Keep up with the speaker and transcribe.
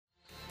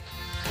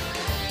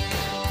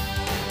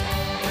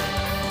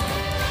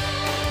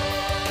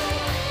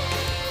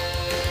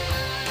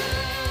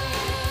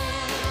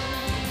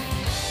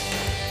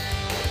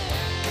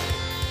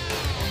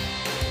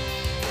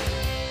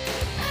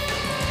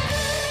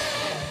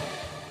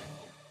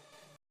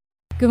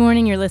Good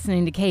morning. You're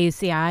listening to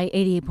KUCI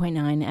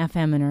 88.9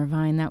 FM in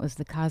Irvine. That was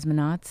the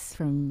Cosmonauts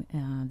from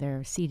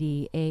their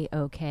CD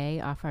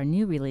AOK off our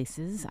new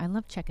releases. I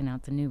love checking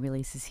out the new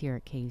releases here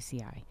at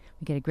KUCI.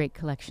 We get a great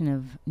collection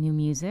of new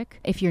music.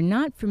 If you're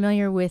not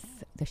familiar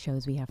with the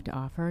shows we have to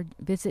offer,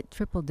 visit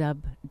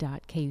www.kuci.org.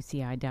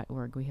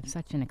 We have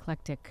such an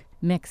eclectic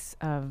mix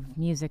of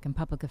music and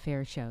public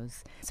affairs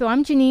shows. So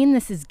I'm Janine.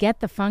 This is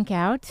Get the Funk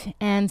Out.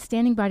 And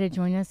standing by to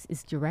join us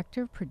is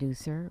director,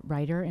 producer,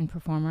 writer, and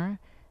performer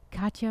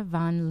Katja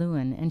van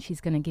Leeuwen, and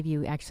she's going to give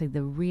you actually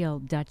the real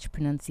Dutch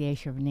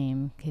pronunciation of her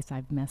name in case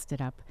I've messed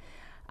it up.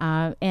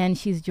 And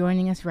she's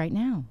joining us right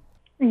now.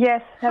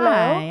 Yes, hello.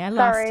 Hi, I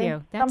lost Sorry.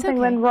 you. That's Something okay.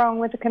 went wrong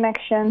with the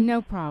connection.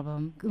 No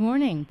problem. Good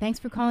morning. Thanks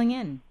for calling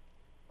in.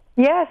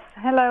 Yes,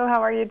 hello.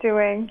 How are you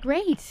doing?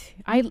 Great.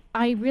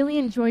 I really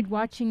enjoyed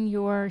watching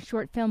your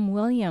short film,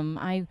 William.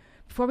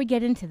 Before we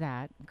get into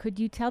that, could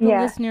you tell the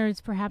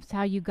listeners perhaps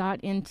how you got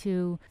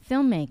into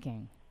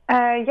filmmaking?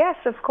 Yes,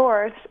 of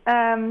course.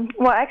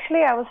 Well,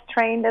 actually, I was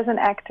trained as an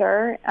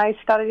actor. I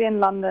studied in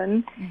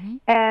London. Mm-hmm.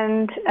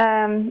 And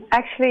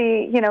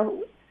actually, you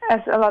know,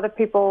 as a lot of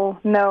people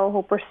know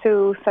who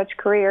pursue such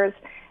careers,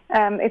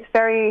 it's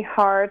very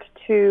hard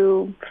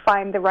to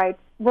find the right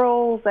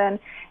roles, and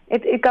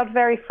it got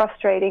very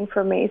frustrating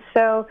for me.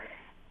 So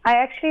I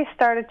actually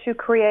started to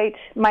create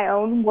my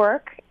own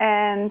work,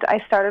 and I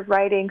started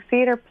writing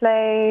theater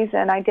plays,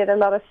 and I did a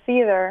lot of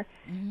theater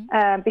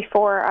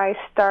before I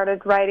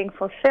started writing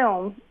for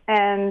film.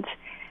 And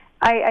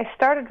I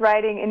started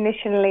writing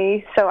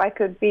initially so I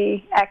could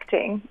be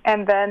acting,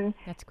 and then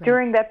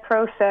during that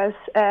process,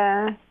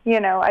 you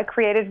know, I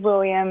created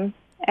William,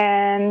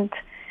 and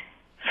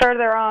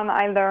further on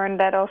I learned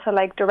that also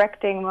like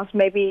directing was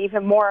maybe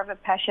even more of a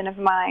passion of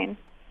mine.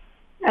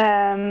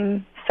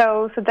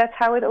 So that's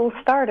how it all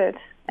started.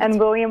 And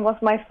William was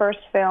my first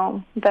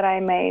film that I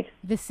made.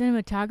 The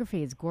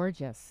cinematography is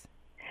gorgeous.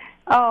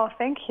 Oh,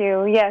 thank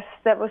you. Yes,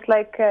 that was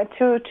like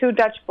two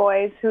Dutch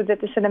boys who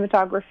did the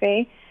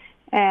cinematography.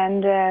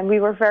 And we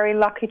were very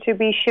lucky to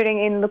be shooting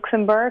in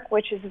Luxembourg,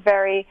 which is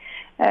very,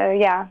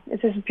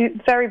 it is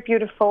very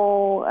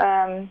beautiful,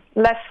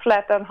 less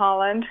flat than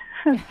Holland.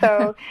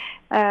 So,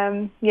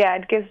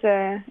 it gives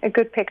a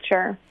good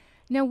picture.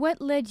 Now,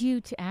 what led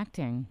you to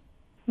acting?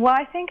 Well,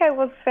 I think I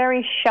was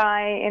very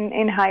shy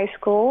in high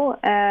school.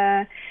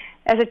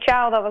 As a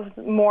child, I was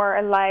more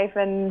alive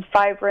and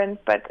vibrant,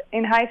 but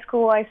in high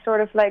school, I sort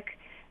of like,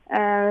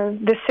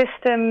 the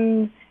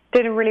system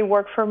didn't really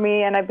work for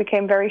me, and I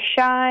became very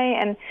shy,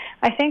 and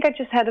I think I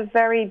just had a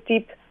very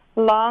deep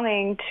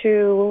longing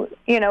to,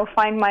 you know,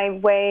 find my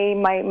way,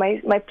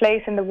 my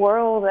place in the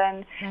world,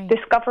 and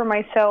discover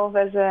myself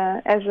as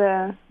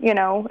a you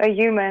know, a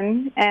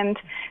human. And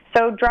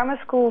so drama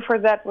school for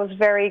that was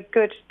very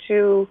good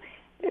to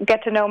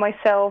get to know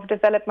myself,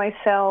 develop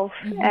myself,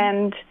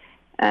 and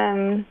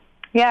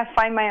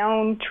find my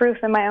own truth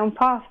and my own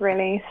path,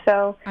 really.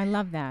 So I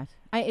love that.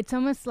 It's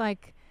almost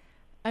like,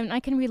 I mean,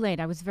 I can relate.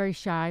 I was very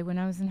shy when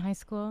I was in high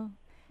school.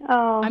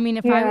 Oh, I mean,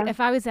 if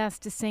I was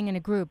asked to sing in a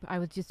group, I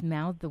would just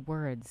mouth the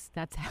words.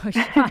 That's how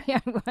shy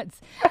I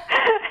was.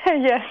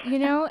 Yes. You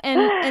know,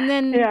 and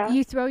then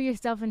you throw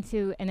yourself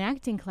into an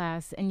acting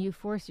class and you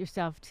force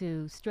yourself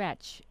to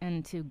stretch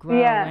and to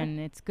grow, and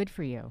it's good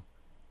for you.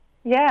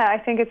 Yeah, I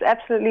think it's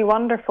absolutely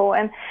wonderful.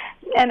 And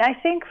I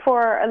think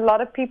for a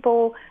lot of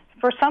people,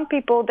 for some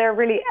people, they're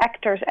really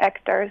actors,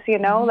 you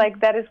know, like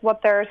that is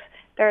what that's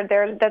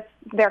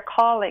their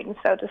calling,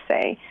 so to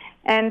say.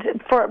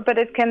 But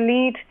it can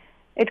lead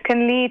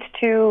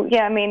to,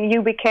 I mean,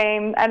 you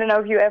became, I don't know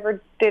if you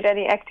ever did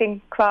any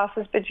acting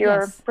classes, but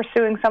you're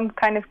pursuing some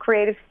kind of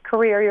creative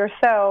career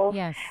yourself.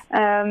 Yes.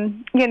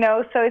 You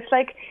know, so it's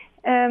like,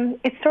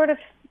 it sort of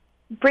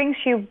brings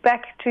you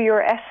back to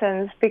your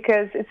essence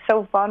because it's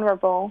so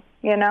vulnerable,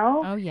 you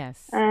know? Oh,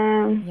 yes.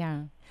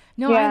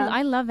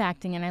 I love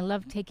acting, and I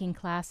love taking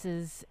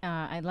classes.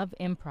 I love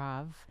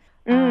improv.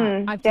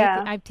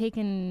 I've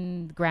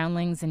taken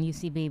Groundlings and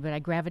UCB, but I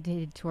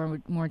gravitated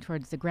more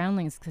towards the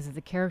Groundlings because of the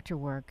character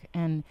work.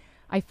 And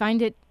I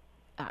find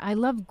I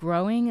love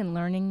growing and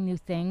learning new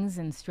things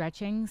and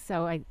stretching.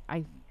 So I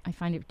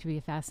find it to be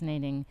a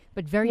fascinating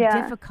but very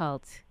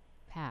difficult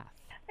path.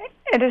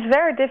 It is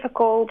very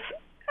difficult.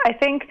 I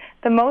think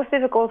the most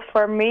difficult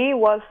for me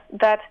was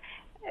that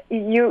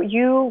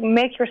you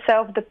make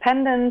yourself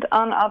dependent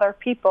on other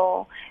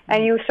people,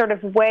 and you sort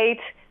of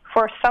wait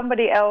for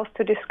somebody else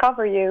to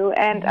discover you.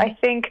 And I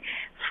think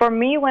for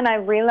me, when I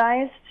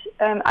realized,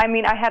 I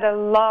mean, I had a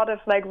lot of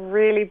like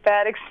really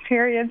bad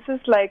experiences.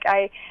 Like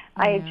I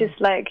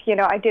just like, you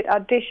know, I did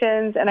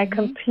auditions and I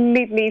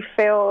completely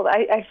failed.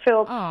 I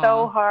failed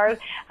so hard.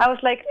 I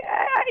was like,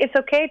 it's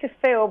okay to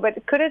fail,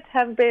 but could it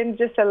have been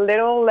just a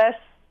little less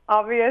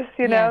obvious,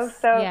 you know?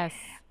 So,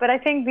 but I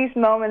think these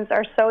moments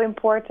are so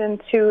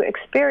important to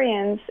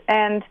experience.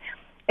 And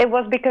it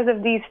was because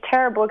of these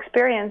terrible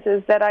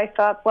experiences that I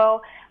thought,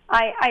 well,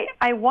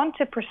 I want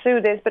to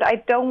pursue this, but I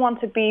don't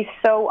want to be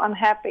so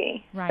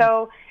unhappy. Right.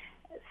 So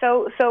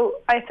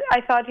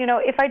I thought, you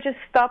know, if I just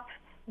stop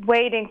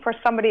waiting for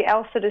somebody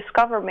else to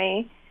discover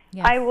me,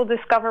 Yes. I will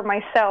discover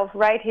myself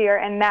right here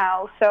and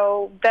now.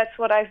 So that's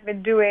what I've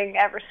been doing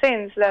ever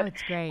since. That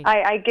it's great.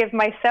 I give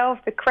myself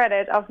the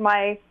credit of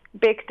my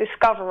big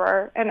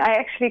discoverer, and I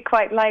actually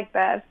quite like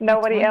that.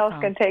 Nobody else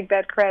can take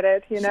that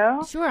credit, you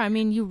know? Sure. I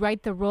mean, you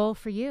write the role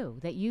for you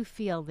that you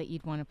feel that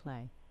you'd want to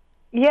play.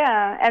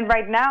 Yeah, and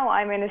right now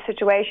I'm in a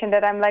situation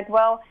that I'm like,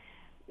 well,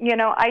 you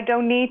know, I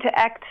don't need to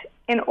act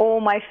in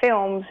all my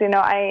films. You know,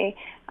 I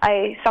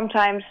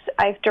sometimes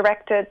I've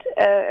directed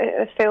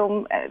a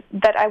film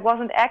that I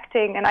wasn't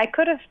acting, and I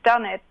could have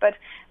done it, but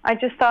I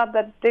just thought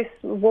that this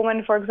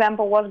woman, for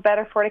example, was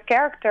better for the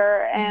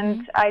character,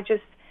 and I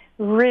just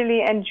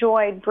really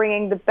enjoyed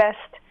bringing the best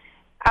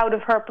out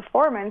of her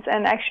performance.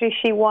 And actually,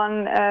 she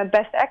won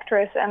Best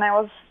Actress, and I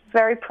was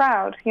very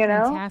proud. You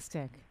know,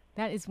 fantastic.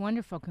 That is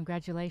wonderful.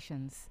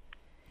 Congratulations.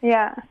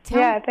 Yeah.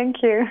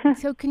 Thank you.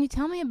 So can you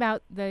tell me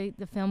about the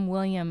film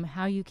William,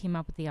 how you came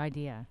up with the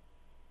idea?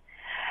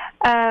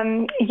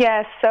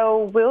 Yes,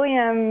 so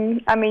William,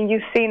 I mean,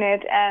 you've seen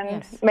it,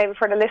 and maybe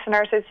for the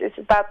listeners, it's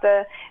about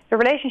the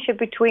relationship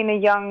between a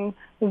young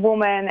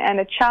woman and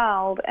a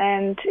child,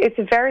 and it's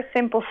a very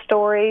simple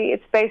story.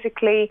 It's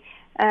basically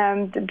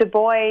the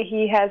boy,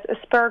 he has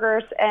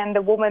Asperger's, and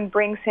the woman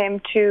brings him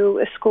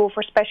to a school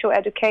for special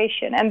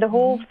education, and the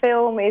whole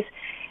film is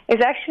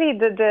actually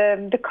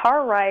the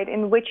car ride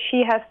in which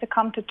she has to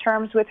come to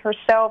terms with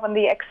herself and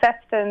the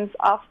acceptance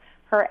of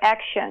her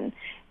action.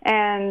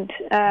 And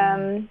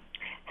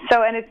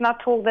so, and it's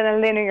not told in a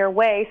linear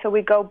way, so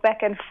we go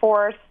back and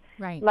forth.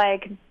 Right.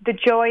 Like the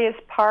joyous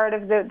part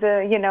of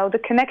the you know, the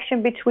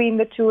connection between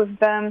the two of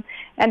them.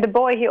 And the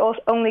boy, he also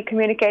only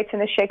communicates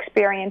in a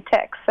Shakespearean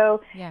text.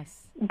 So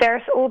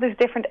there's all these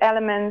different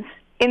elements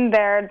in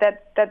there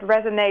that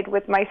resonate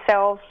with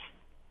myself.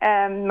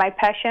 My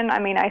passion. I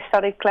mean, I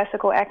studied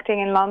classical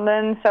acting in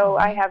London, so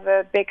I have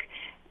a big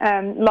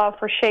love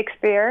for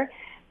Shakespeare.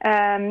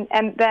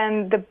 And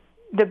then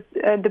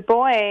the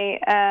boy,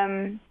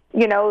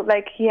 you know,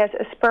 like he has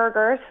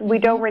Asperger's. We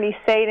don't really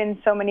say it in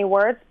so many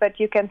words, but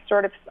you can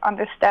sort of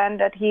understand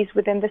that he's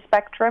within the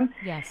spectrum.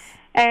 Yes.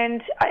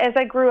 And as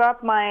I grew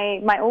up,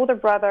 my older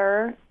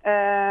brother,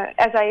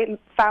 as I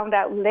found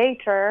out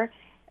later,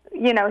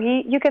 you know,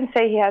 you can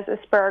say he has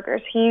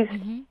Asperger's. He's,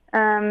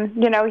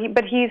 you know,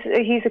 but he's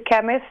a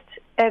chemist,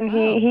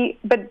 and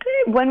but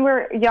when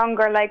we're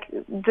younger, like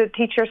the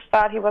teachers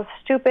thought he was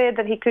stupid,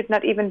 that he could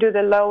not even do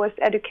the lowest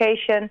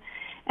education.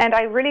 And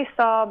I really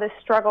saw the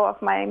struggle of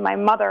my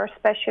mother,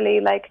 especially,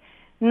 like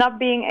not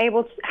being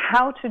able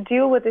how to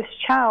deal with this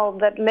child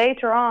that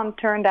later on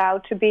turned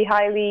out to be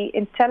highly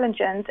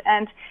intelligent.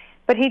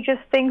 But he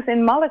just thinks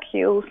in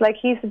molecules. Like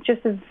he's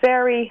just a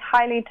very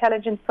highly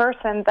intelligent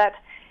person that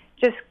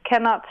just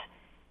cannot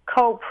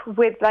cope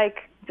with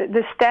like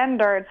the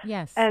standards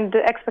and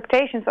the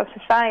expectations of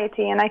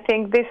society. And I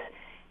think this,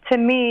 to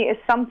me, is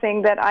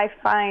something that I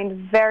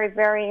find very,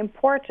 very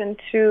important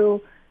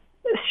to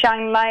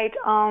shine light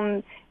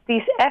on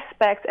these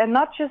aspects and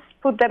not just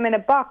put them in a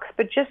box,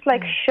 but just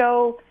like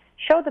show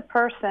the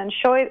person,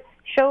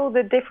 show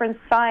the different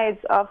sides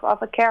of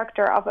a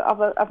character, of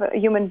a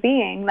human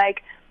being.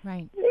 Like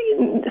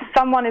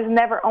someone is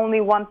never only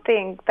one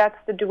thing. That's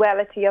the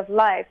duality of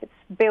life. It's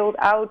built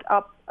out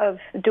of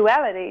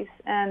dualities.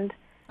 And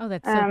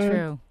that's so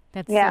true.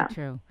 That's so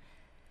true.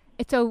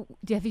 So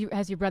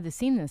has your brother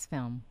seen this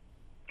film?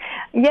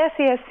 Yes,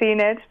 he has seen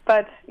it,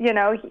 but you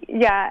know,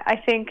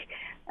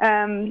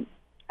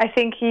 I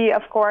think he,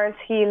 of course,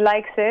 he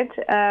likes it,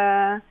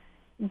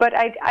 but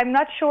I'm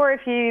not sure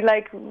if he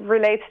like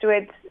relates to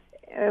it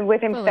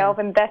with himself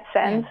in that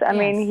sense. I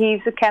mean,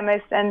 he's a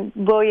chemist, and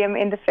William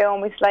in the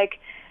film is like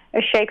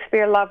a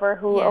Shakespeare lover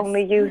who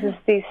only uses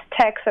these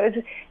texts. So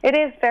it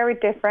is very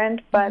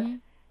different, but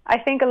I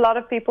think a lot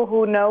of people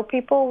who know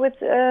people with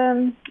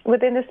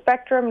within the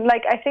spectrum,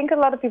 like I think a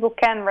lot of people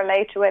can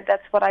relate to it.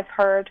 That's what I've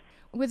heard.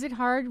 Was it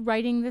hard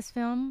writing this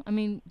film? I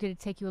mean, did it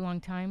take you a long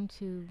time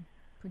to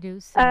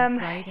produce and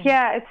write?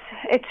 Yeah,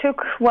 it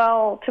took,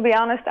 well, to be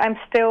honest, I'm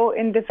still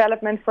in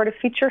development for the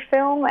feature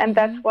film, and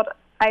that's what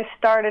I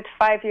started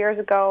 5 years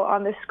ago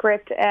on the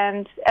script.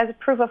 And as a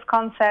proof of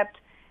concept,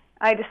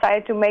 I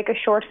decided to make a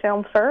short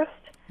film first.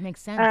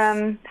 Makes sense.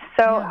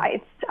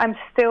 I'm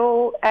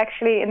still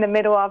actually in the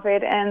middle of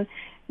it, and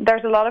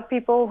there's a lot of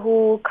people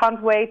who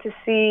can't wait to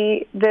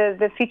see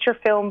the feature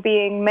film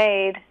being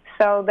made.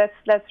 So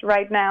that's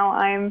right now.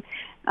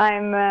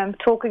 I'm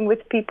talking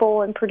with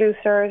people and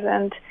producers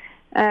and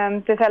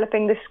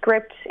developing the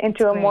script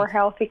into a more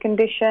healthy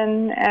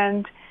condition.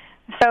 And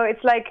so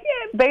it's like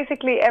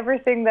basically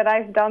everything that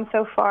I've done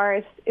so far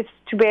is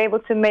to be able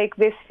to make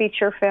this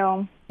feature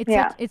film.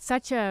 It's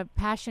such a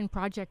passion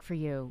project for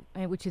you,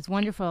 which is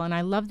wonderful. And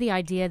I love the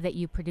idea that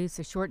you produce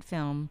a short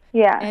film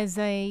as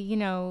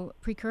a,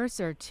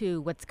 precursor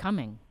to what's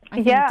coming.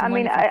 I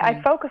mean,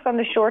 I focus on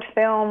the short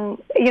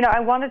film. You know,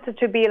 I wanted it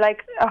to be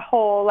like a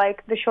whole,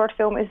 like the short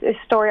film is a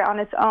story on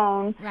its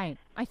own. Right.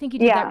 I think you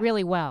did that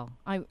really well.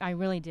 I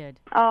really did.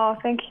 Oh,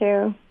 thank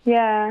you.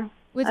 Yeah.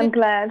 I'm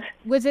glad.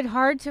 Was it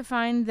hard to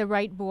find the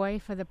right boy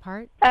for the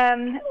part?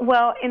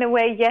 Well, in a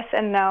way, yes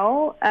and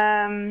no.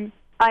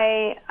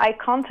 I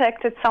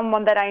contacted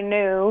someone that I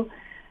knew,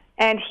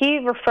 and he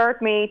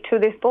referred me to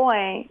this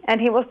boy, and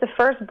he was the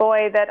first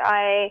boy that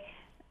I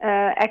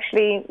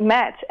actually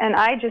met, and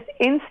I just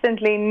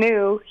instantly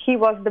knew he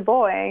was the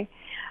boy.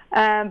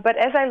 But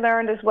as I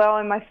learned as well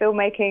in my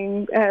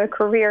filmmaking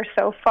career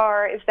so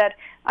far, is that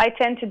I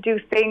tend to do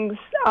things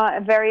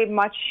very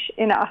much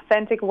in an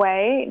authentic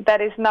way.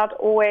 That is not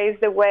always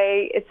the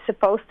way it's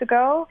supposed to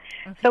go.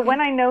 Okay. So when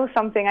I know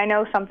something,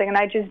 and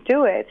I just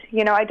do it.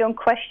 You know, I don't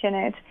question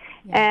it.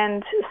 Yeah.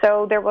 And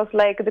so there was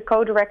like the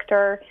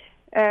co-director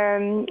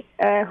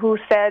who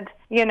said,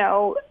 you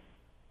know,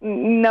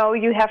 no,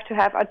 you have to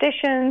have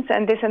auditions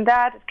and this and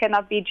that. It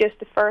cannot be just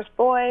the first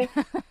boy.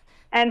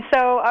 And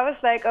so I was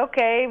like,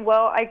 okay,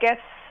 well, I guess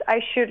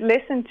I should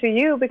listen to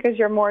you because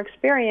you're more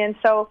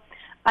experienced. So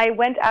I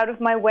went out of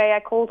my way. I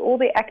called all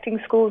the acting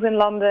schools in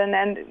London,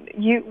 and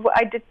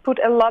I did put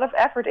a lot of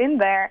effort in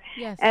there.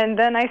 Yes. And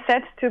then I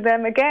said to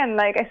them again,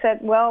 like I said,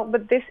 well,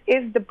 but this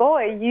is the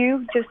boy.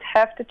 You just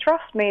have to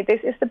trust me.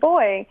 This is the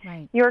boy.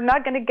 Right. You're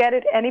not going to get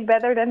it any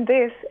better than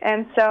this.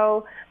 And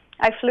so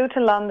I flew to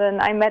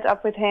London. I met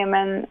up with him,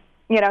 and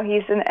you know,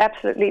 he's an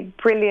absolutely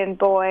brilliant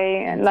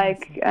boy. And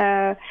like,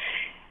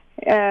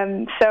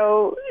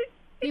 so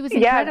he was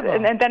incredible.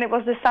 Yeah, and then it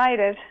was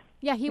decided.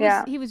 Yeah,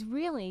 he was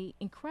really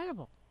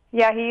incredible.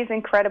 Yeah, he is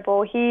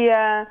incredible. He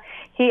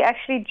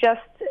actually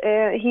just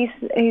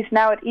he's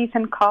now at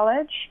Eton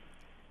College.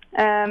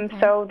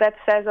 So that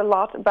says a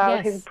lot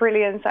about his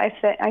brilliance. I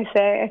think. I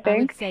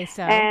would say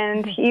so.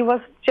 And he was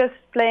just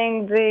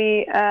playing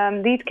the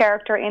lead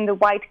character in The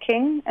White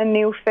King, a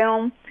new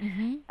film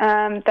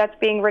that's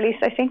being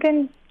released, I think,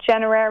 in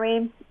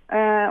January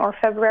or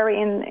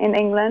February in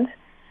England.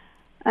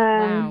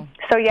 Wow.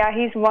 So yeah,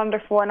 he's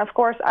wonderful, and of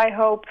course, I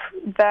hope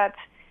that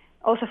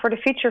also for the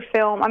feature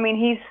film. I mean,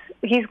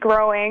 he's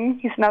growing.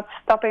 He's not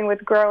stopping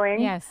with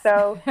growing. Yes.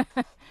 So.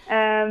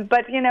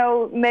 But you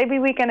know, maybe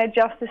we can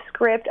adjust the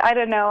script. I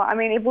don't know. I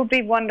mean, it would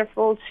be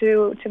wonderful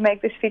to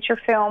make this feature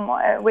film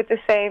with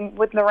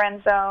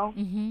Lorenzo.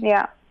 Mm-hmm.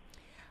 Yeah.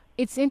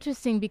 It's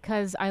interesting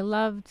because I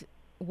loved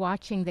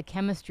watching the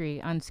chemistry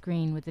on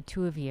screen with the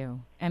two of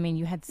you. I mean,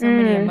 you had so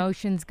many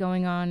emotions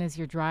going on as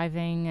you're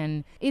driving.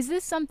 And is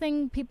this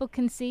something people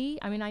can see?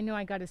 I mean, I know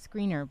I got a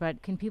screener,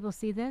 but can people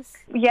see this?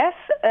 Yes,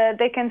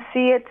 they can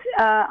see it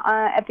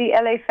at the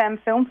LA Femme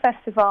Film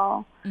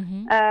Festival.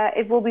 Mm-hmm.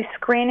 It will be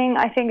screening,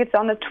 I think it's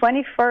on the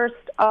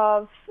 21st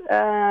of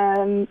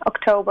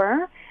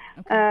October.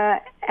 Okay.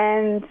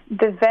 And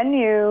the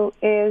venue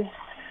is,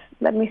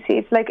 let me see,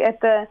 it's like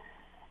at the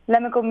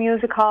Lemico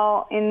Music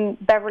Hall in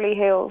Beverly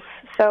Hills.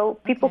 So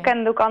people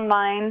can look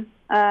online,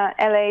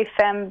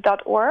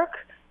 lafem.org,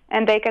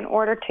 and they can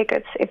order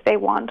tickets if they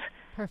want.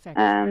 Perfect.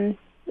 And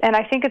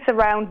I think it's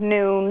around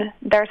noon.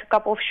 There's a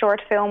couple of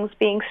short films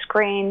being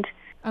screened.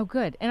 Oh,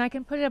 good. And I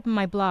can put it up on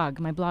my blog.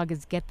 My blog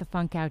is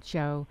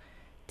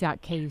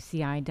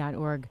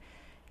getthefunkoutshow.kuci.org.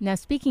 Now,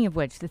 speaking of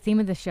which, the theme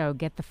of the show,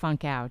 Get the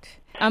Funk Out.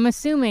 I'm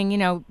assuming, you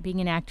know,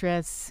 being an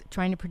actress,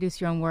 trying to produce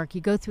your own work,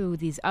 you go through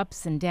these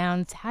ups and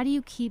downs. How do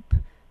you keep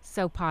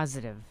so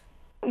positive?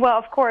 Well,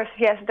 of course,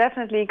 yes,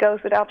 definitely goes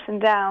with ups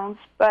and downs.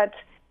 But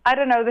I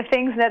don't know, the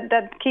things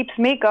that keeps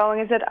me going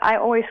is that I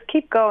always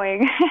keep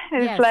going.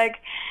 It's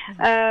like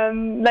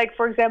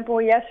for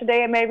example,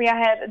 yesterday maybe I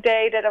had a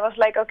day that I was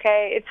like,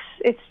 okay,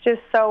 it's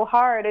just so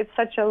hard. It's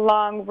such a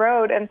long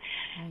road, and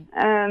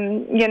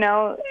you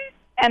know,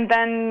 and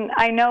then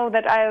I know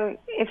that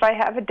if I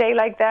have a day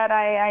like that,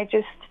 I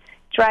just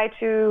try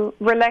to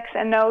relax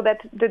and know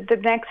that the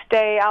next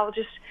day I'll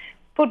just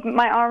put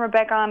my armor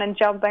back on and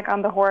jump back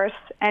on the horse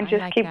and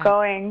just keep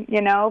going,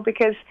 you know,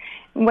 because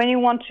when you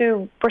want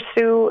to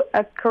pursue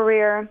a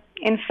career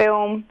in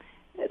film,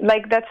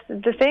 like that's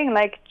the thing,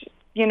 like,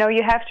 you know,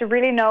 you have to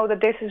really know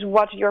that this is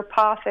what your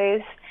path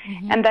is,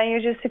 and then you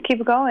just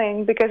keep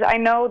going, because I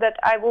know that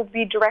I will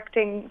be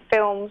directing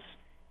films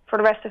for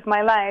the rest of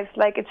my life,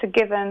 like it's a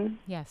given.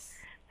 Yes.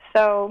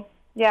 So,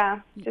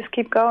 yeah, just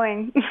keep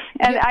going.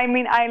 And I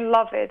mean, I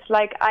love it,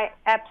 like I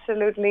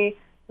absolutely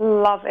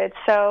love it.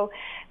 So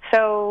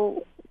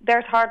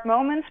there's hard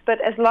moments, but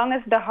as long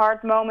as the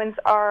hard moments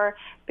are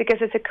because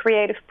it's a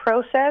creative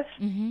process,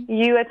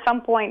 you at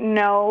some point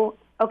know,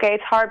 okay,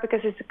 it's hard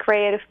because it's a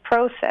creative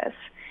process.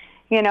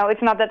 You know,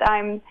 it's not that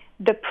I'm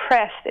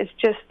depressed. It's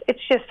just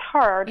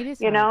hard. It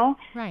is you hard. Know,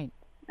 right?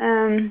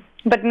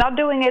 But not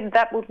doing it,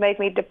 that would make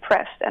me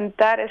depressed, and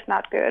that is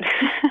not good.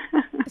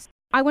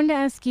 I wanted to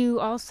ask you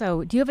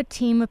also, do you have a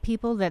team of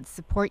people that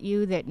support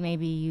you, that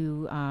maybe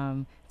you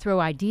throw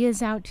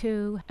ideas out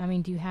to? I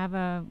mean, do you have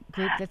a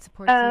group that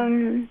supports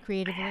you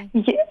creatively?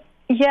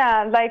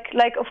 Yeah,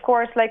 like of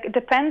course, like it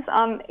depends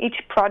on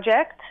each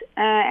project,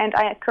 and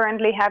I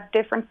currently have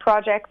different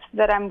projects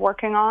that I'm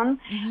working on.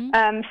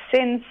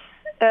 Since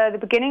the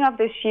beginning of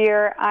this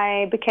year,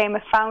 I became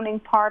a founding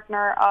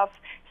partner of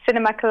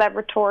Cinema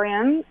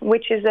Collaboratorium,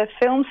 which is a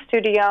film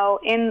studio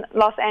in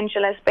Los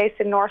Angeles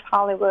based in North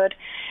Hollywood.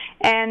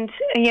 And,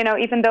 you know,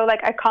 even though,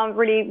 like, I can't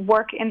really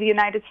work in the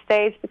United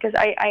States because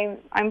I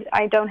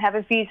don't have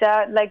a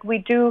visa, like, we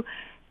do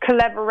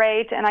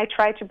collaborate, and I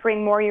try to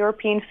bring more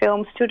European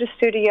films to the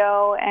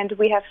studio, and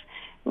we have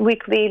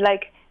weekly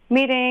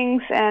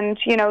meetings and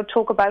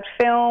talk about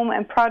film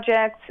and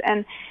projects.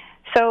 And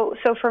so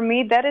for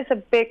me that is a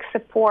big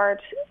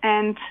support,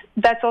 and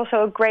that's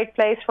also a great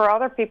place for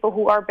other people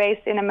who are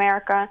based in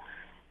America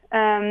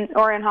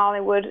or in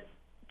Hollywood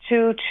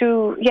to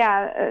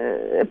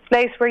a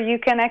place where you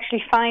can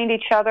actually find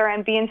each other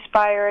and be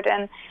inspired,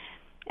 and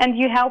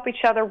you help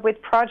each other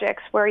with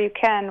projects where you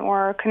can,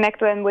 or connect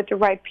them with the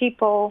right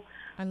people.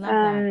 I love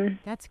that.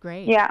 That's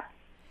great. Yeah.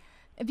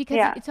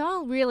 Because it's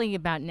all really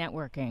about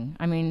networking.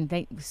 I mean,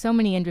 so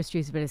many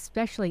industries, but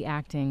especially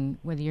acting,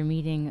 whether you're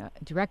meeting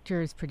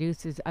directors,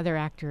 producers, other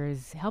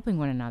actors, helping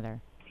one another.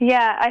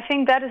 Yeah, I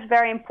think that is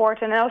very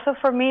important. And also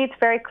for me, it's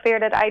very clear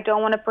that I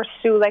don't want to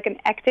pursue an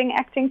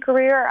acting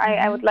career.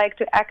 I would like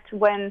to act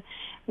when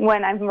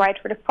I'm right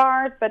for the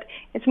part, but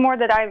it's more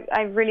that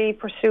I really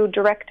pursue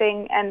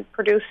directing and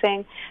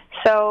producing.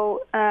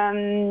 So,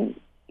 I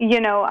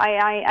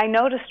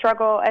know the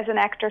struggle as an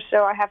actor,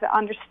 so I have the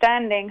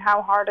understanding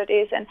how hard it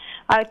is, and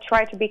I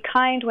try to be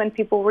kind when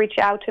people reach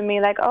out to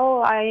me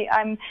oh,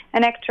 I'm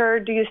an actor,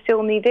 do you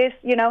still need this?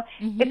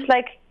 It's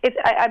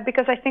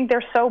because I think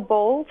they're so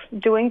bold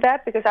doing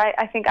that, because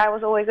I think I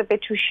was always a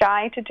bit too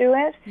shy to do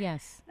it.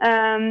 Yes.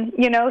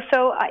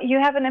 So you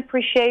have an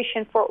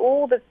appreciation for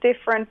all the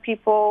different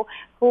people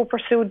who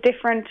pursue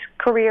different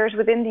careers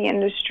within the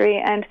industry,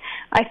 and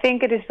I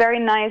think it is very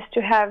nice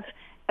to have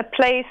a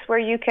place where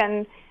you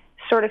can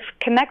sort of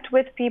connect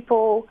with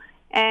people,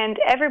 and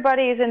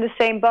everybody is in the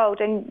same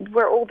boat, and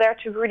we're all there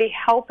to really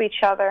help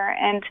each other,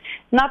 and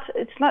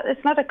it's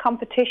not a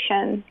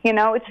competition.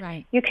 It's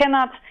right. You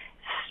cannot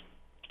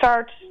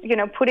start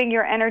putting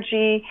your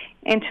energy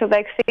into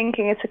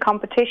thinking it's a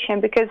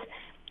competition, because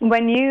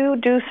when you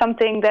do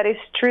something that is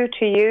true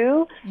to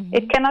you,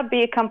 it cannot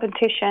be a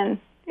competition.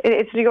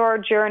 It's your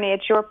journey,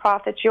 it's your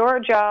path, it's your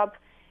job,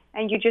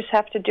 and you just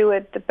have to do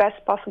it the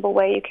best possible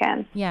way you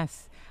can.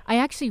 Yes. I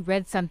actually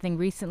read something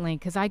recently,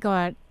 because I go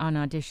out on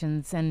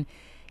auditions, and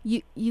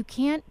you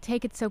can't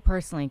take it so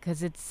personally,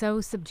 because it's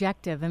so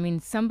subjective. I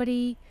mean,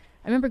 I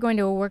remember going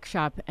to a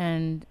workshop,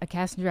 and a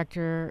casting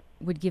director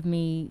would give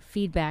me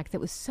feedback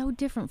that was so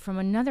different from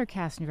another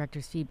casting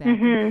director's feedback.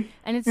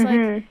 And it's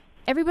like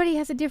everybody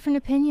has a different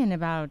opinion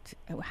about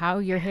how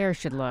your hair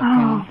should look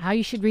and how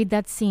you should read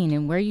that scene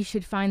and where you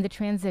should find the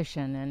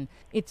transition. And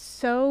it's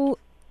so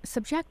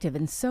subjective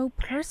and so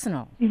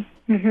personal.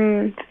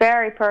 It's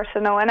very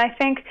personal, and I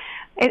think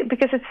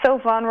because it's so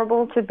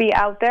vulnerable to be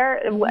out there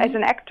as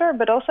an actor,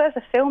 but also as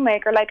a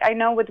filmmaker. I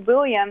know with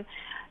William,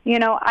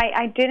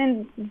 I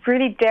didn't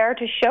really dare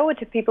to show it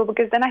to people,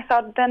 because then I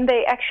thought then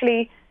they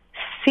actually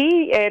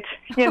see it,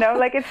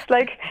 it's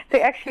like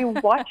they actually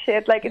watch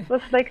it. It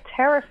was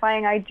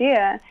terrifying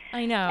idea.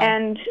 I know.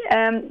 And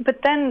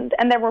but then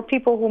there were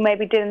people who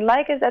maybe didn't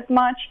like it that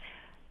much.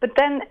 But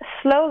then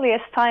slowly,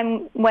 as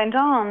time went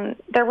on,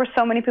 there were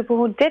so many people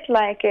who did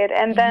like it.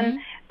 And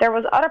then there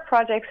was other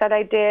projects that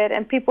I did,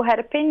 and people had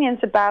opinions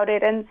about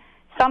it. And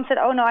some said,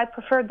 oh, no, I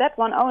preferred that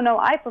one. Oh, no,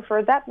 I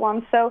prefer that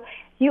one. So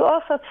you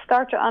also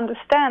start to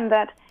understand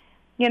that,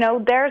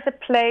 there's a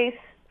place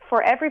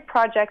for every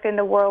project in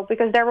the world,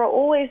 because there will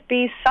always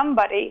be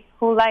somebody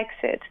who likes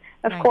it.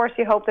 Of course,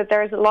 you hope that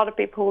there's a lot of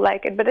people who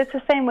like it. But it's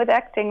the same with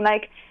acting.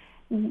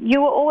 There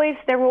will always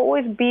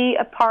be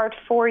a part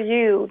for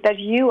you that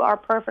you are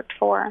perfect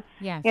for.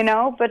 Yes.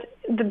 But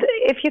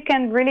if you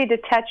can really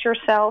detach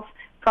yourself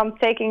from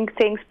taking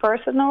things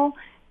personal,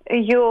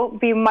 you'll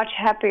be much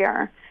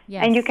happier.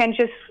 Yes. And you can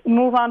just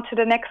move on to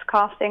the next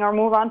casting or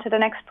move on to the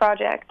next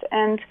project.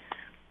 And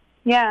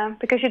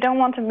because you don't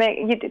want to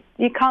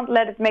you can't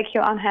let it make you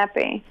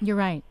unhappy. You're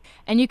right.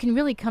 And you can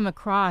really come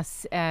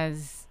across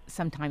as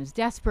sometimes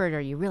desperate,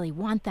 or you really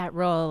want that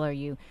role, or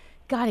you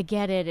got to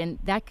get it, and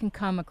that can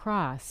come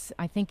across.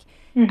 I think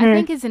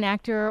as an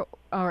actor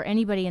or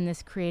anybody in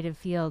this creative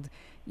field,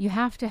 you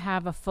have to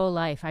have a full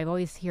life. I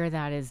always hear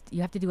that is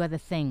you have to do other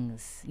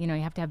things. You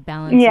have to have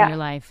balance in your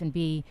life and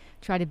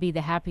try to be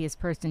the happiest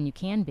person you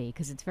can be,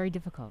 because it's very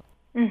difficult.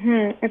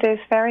 It is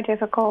very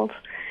difficult.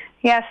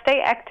 Yeah, stay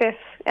active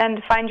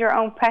and find your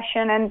own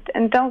passion,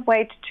 and don't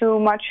wait too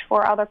much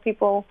for other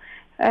people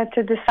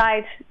to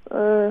decide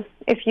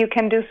if you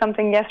can do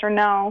something, yes or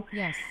no.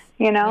 Yes.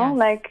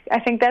 Yes. I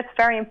think that's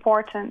very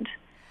important.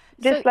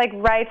 Just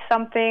write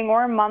something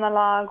or a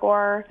monologue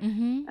or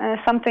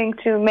something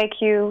to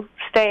make you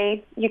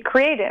stay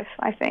creative,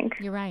 I think.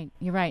 You're right.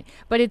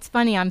 But it's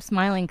funny, I'm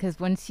smiling, because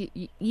once you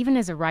even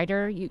as a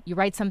writer, you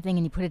write something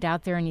and you put it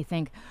out there and you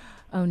think,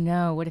 oh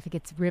no, what if it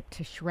gets ripped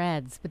to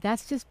shreds? But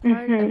that's just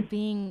part of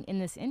being in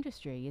this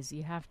industry, is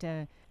you have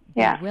to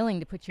be willing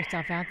to put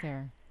yourself out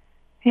there.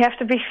 You have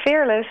to be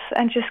fearless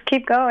and just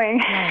keep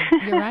going. Yeah,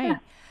 you're right.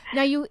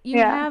 Now you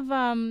have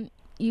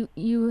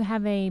you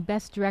have a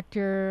Best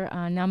Director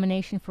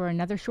nomination for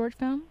another short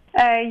film?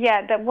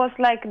 Yeah, that was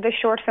like the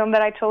short film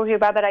that I told you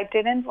about that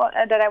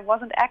I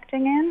wasn't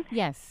acting in.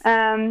 Yes.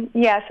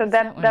 Yeah, so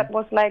that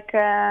was like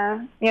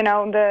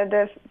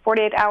the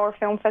 48-hour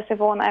film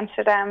festival in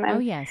Amsterdam. And, oh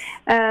yes.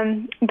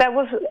 That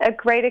was a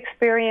great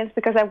experience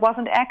because I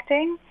wasn't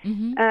acting,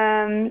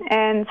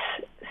 and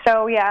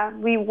so yeah,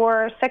 we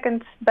were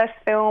second best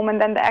film,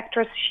 and then the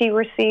actress, she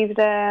received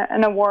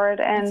an award,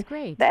 and that's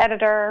great. The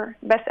editor,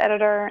 best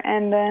editor,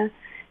 and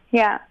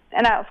yeah.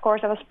 And of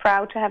course, I was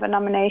proud to have a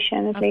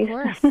nomination at least.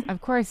 Of course,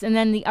 of course. And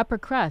then The Upper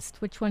Crust,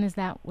 which one is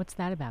that? What's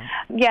that about?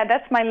 Yeah,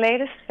 that's my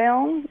latest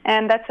film,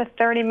 and that's a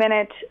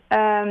 30-minute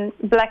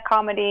black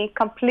comedy,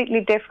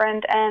 completely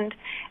different, and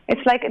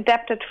it's like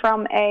adapted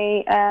from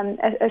a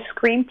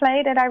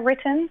screenplay that I've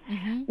written.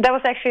 That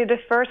was actually the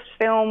first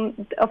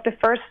film of the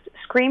first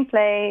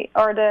screenplay,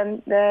 or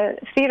the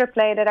theater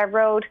play that I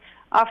wrote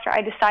after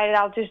I decided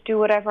I'll just do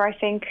whatever I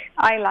think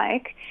I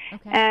like.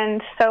 Okay.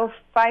 And so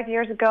 5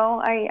 years ago,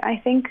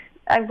 I think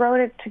I wrote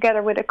it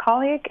together with a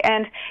colleague,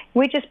 and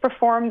we just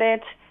performed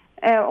it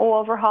all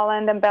over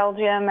Holland and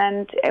Belgium,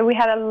 and we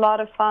had a lot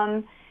of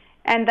fun.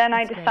 And then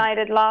I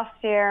decided last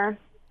year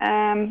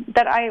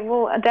that I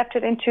will adapt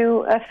it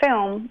into a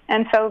film,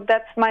 and so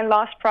that's my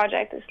last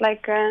project. It's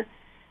like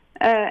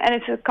and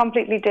it's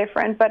completely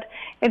different, but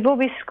it will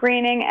be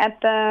screening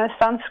at the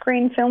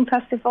Sunscreen Film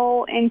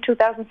Festival in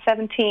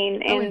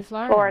 2017 in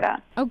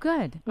Florida. Oh,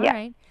 good. All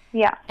right.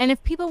 Yeah. And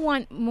if people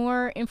want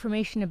more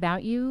information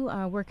about you,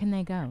 where can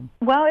they go?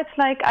 Well, it's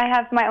like I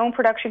have my own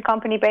production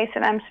company based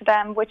in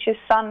Amsterdam, which is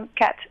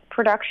Suncat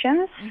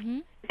Productions.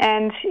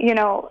 And,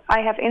 I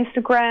have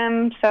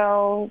Instagram,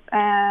 so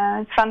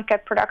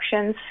Suncat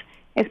Productions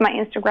is my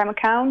Instagram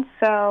account.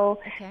 So,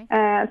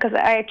 because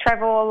I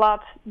travel a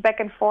lot back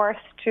and forth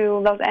to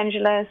Los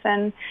Angeles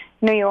and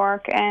New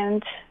York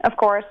and, of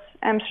course,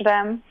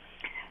 Amsterdam.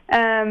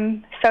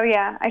 So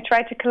yeah, I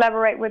try to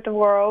collaborate with the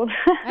world.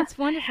 That's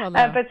wonderful,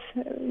 though.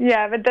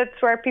 But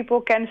that's where people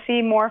can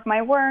see more of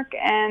my work,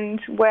 and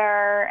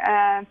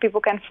where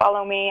people can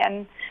follow me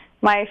and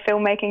my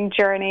filmmaking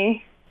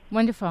journey.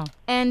 Wonderful.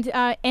 And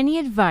any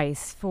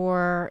advice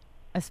for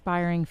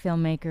aspiring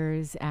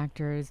filmmakers,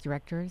 actors,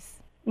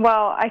 directors?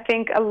 Well, I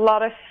think a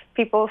lot of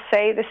people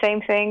say the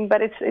same thing,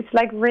 but it's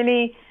like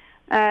really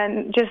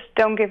just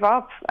don't give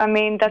up. I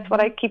mean, that's what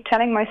I keep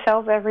telling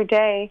myself every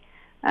day.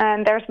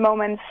 And there's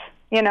moments,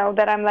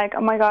 that I'm like,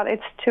 oh my God,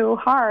 it's too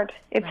hard.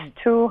 It's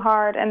too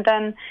hard. And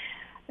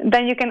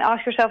then you can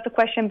ask yourself the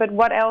question, but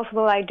what else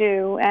will I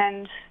do?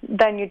 And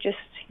then you just,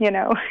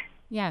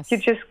 yes, you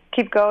just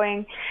keep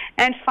going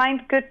and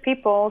find good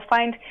people.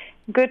 Find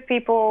good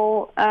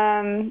people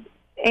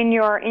in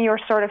your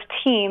sort of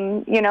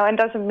team. And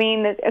doesn't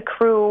mean a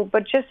crew,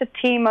 but just a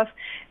team of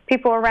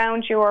people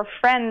around you, or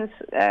friends,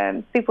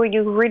 people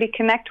you really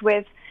connect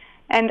with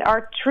and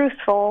are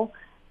truthful.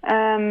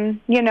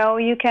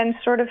 You can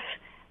sort of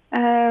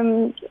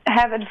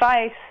have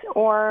advice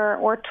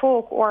or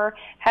talk, or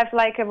have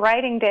like a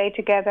writing day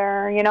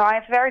together. I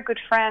have a very good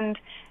friend.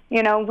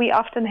 We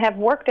often have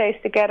work days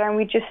together, and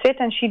we just sit,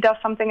 and she does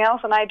something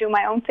else and I do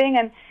my own thing,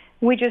 and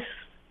we just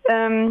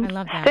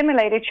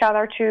stimulate each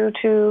other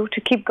to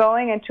keep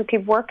going and to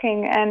keep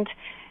working, and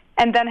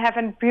then have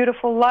a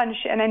beautiful lunch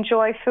and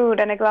enjoy food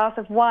and a glass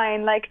of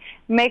wine. Like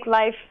make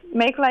life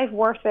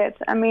worth it.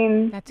 I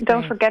mean,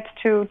 don't forget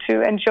to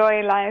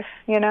enjoy life.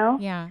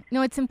 Yeah.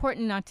 No, it's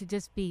important not to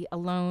just be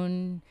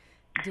alone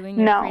doing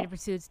your creative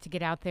pursuits, to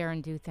get out there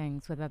and do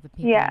things with other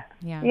people.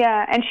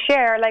 Yeah, and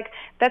share. Like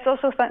that's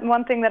also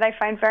one thing that I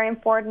find very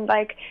important.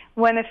 Like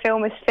when a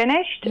film is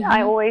finished,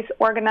 I always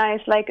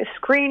organize like a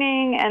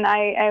screening, and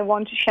I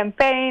want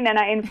champagne, and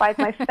I invite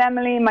my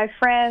family, my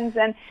friends,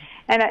 and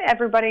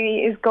everybody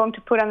is going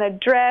to put on a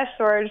dress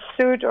or a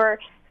suit or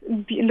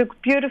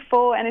look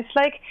beautiful, and it's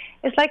like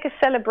a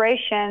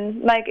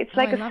celebration. Like it's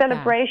like a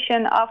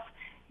celebration of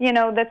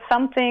that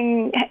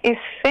something is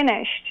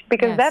finished,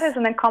 because that is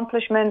an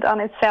accomplishment on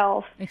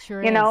itself. It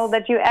sure is.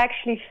 That you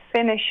actually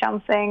finish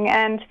something,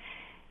 and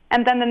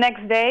then the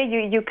next day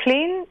you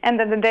clean, and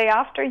then the day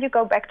after you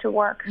go back to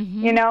work.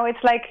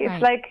 It's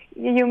like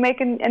you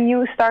make and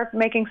you start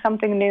making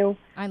something new.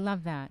 I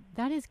love that.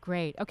 That is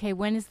great. Okay,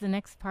 when is the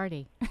next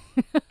party?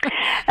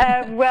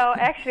 Well,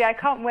 actually, I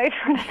can't wait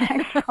for the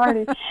next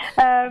party.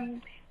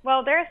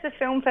 Well, there's the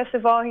film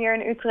festival here in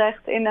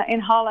Utrecht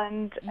in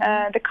Holland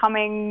the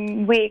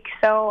coming week.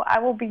 So I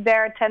will be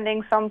there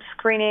attending some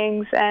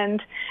screenings, and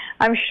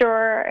I'm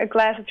sure a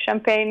glass of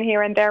champagne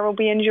here and there will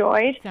be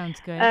enjoyed. Sounds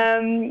good.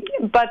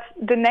 But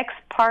the next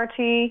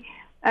party,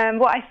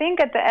 I think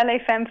at the LA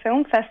Femme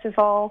Film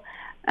Festival,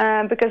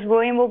 because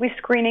William will be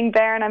screening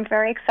there, and I'm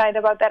very excited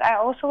about that. I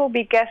also will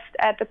be guest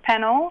at the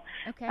panel.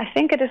 Okay. I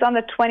think it is on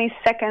the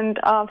 22nd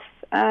of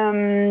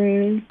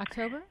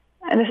October?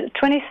 The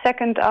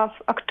 22nd of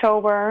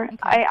October.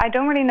 Okay. I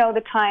don't really know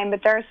the time,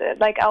 but there's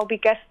I'll be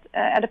guest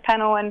at a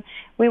panel, and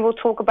we will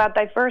talk about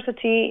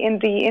diversity in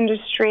the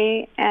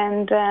industry.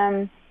 And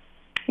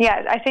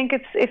I think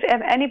if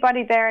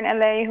anybody there in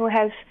LA who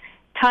has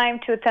time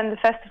to attend the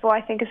festival,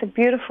 I think it's a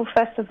beautiful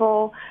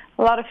festival.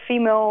 A lot of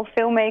female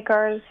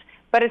filmmakers,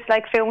 but it's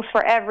like films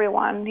for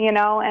everyone, you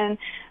know. And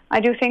I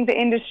do think the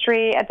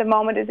industry at the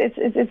moment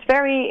it's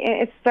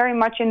very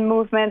much in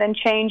movement and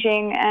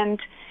changing, and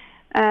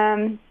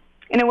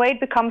in a way it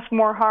becomes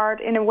more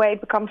hard, in a way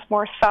it becomes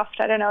more soft.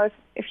 I don't know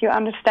if you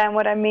understand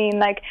what I mean.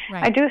 Like,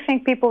 right. I do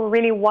think people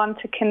really want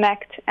to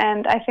connect,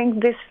 and I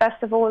think this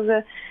festival is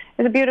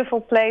a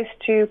beautiful place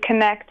to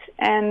connect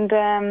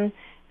and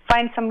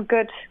find some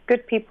good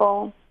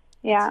people.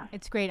 Yeah,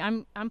 it's great.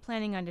 I'm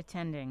planning on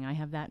attending. I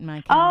have that in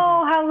my calendar.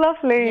 Oh, how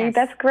lovely! Yes.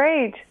 That's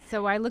great.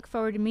 So I look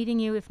forward to meeting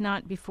you. If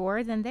not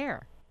before, then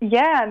there.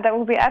 Yeah, that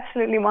will be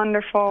absolutely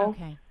wonderful.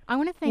 Okay, I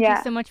want to thank you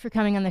so much for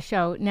coming on the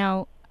show.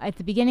 Now, at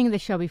the beginning of the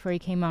show, before you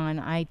came on,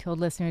 I told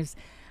listeners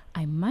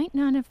I might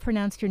not have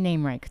pronounced your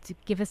name right. Could you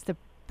give us the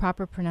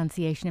proper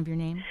pronunciation of your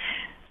name?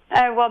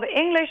 Well, the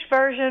English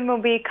version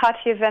will be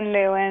Katja van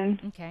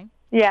Leeuwen. Okay.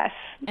 Yes.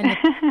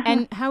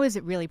 And how is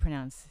it really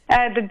pronounced?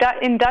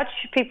 In Dutch,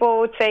 people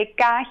would say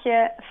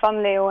Kaatje van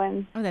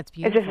Leeuwen. Oh, that's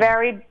beautiful. It's a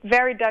very,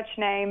 very Dutch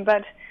name,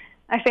 but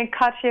I think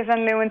Katja van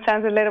Leeuwen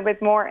sounds a little bit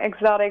more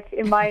exotic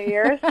in my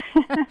ears.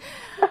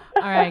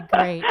 All right,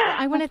 great.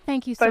 I want to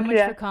thank you so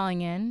much for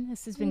calling in.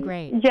 This has been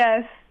great.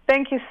 Yes,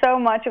 thank you so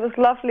much. It was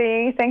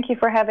lovely. Thank you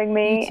for having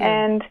me. You too.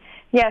 And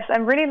yes,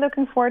 I'm really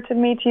looking forward to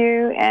meet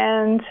you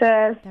and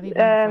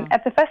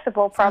at the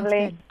festival, probably.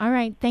 Sounds good. All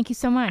right, thank you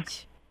so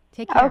much.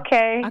 Take care.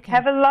 Okay.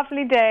 Have a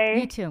lovely day.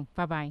 You too.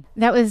 Bye-bye.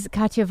 That was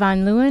Katja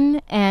van Leeuwen,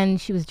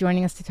 and she was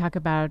joining us to talk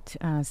about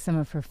some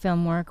of her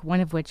film work, one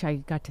of which I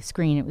got to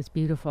screen. It was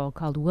beautiful,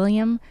 called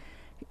William.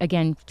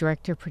 Again,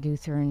 director,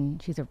 producer,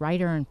 and she's a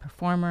writer and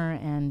performer,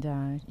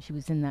 and she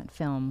was in that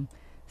film,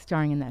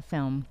 starring in that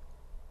film.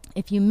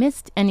 If you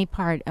missed any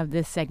part of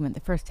this segment,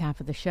 the first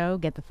half of the show,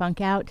 Get the Funk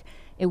Out,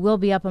 it will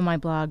be up on my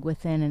blog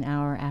within an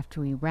hour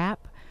after we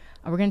wrap.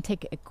 We're going to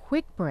take a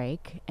quick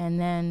break, and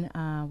then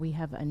we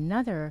have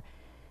another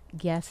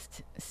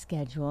guest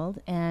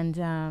scheduled,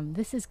 and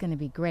this is going to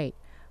be great.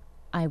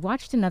 I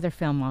watched another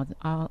film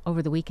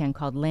over the weekend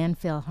called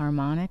Landfill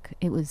Harmonic.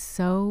 It was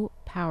so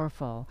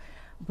powerful.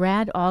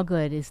 Brad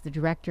Allgood is the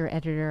director,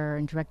 editor,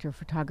 and director of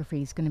photography.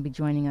 He's going to be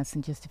joining us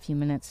in just a few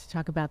minutes to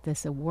talk about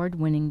this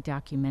award-winning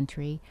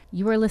documentary.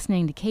 You are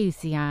listening to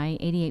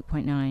KUCI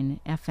 88.9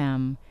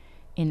 FM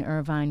in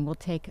Irvine. We'll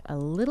take a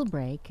little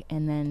break,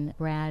 and then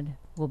Brad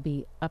will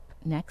be up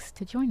next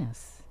to join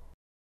us.